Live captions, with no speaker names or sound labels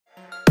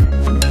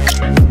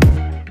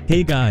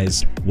Hey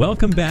guys,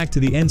 welcome back to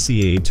the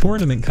NCAA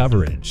Tournament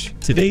coverage.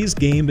 Today's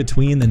game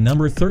between the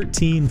number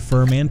 13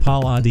 Furman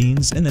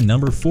Paladins and the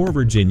number 4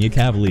 Virginia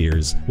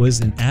Cavaliers was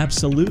an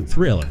absolute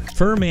thriller.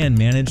 Furman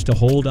managed to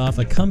hold off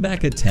a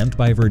comeback attempt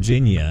by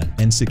Virginia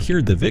and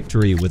secured the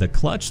victory with a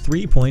clutch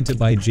three-pointer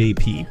by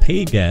JP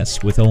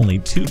Pegues with only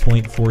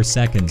 2.4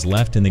 seconds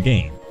left in the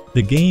game.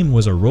 The game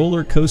was a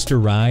roller coaster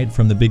ride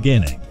from the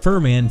beginning.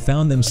 Furman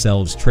found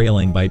themselves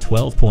trailing by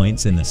 12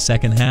 points in the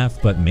second half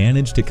but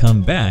managed to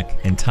come back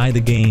and tie the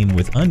game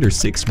with under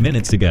 6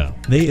 minutes to go.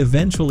 They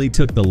eventually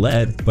took the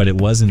lead, but it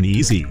wasn't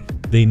easy.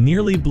 They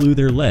nearly blew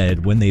their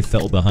lead when they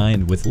fell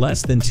behind with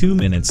less than 2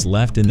 minutes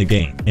left in the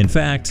game. In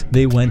fact,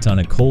 they went on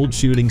a cold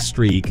shooting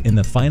streak in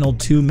the final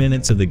 2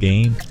 minutes of the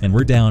game and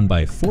were down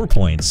by 4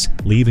 points,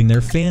 leaving their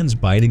fans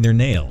biting their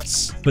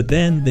nails. But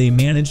then they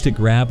managed to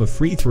grab a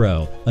free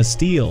throw, a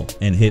steal,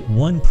 and hit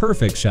one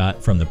perfect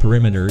shot from the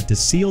perimeter to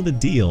seal the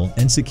deal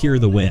and secure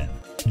the win.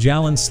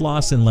 Jalen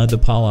Slawson led the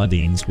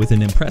Paladins with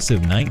an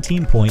impressive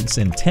 19 points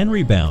and 10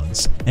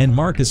 rebounds, and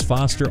Marcus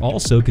Foster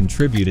also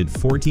contributed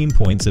 14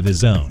 points of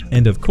his own.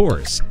 And of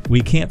course, we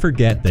can't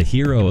forget the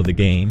hero of the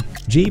game,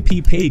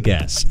 JP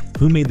Pegues,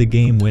 who made the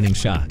game-winning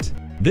shot.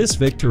 This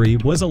victory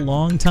was a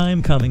long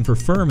time coming for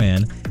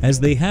Furman, as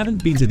they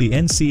haven't been to the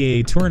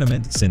NCAA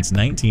Tournament since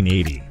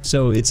 1980.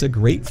 So it's a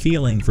great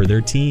feeling for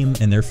their team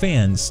and their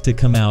fans to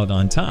come out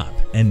on top.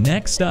 And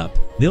next up,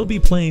 they'll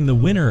be playing the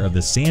winner of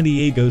the San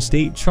Diego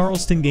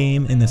State-Charleston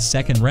game in the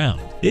second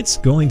round. It's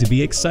going to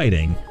be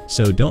exciting,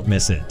 so don't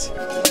miss it.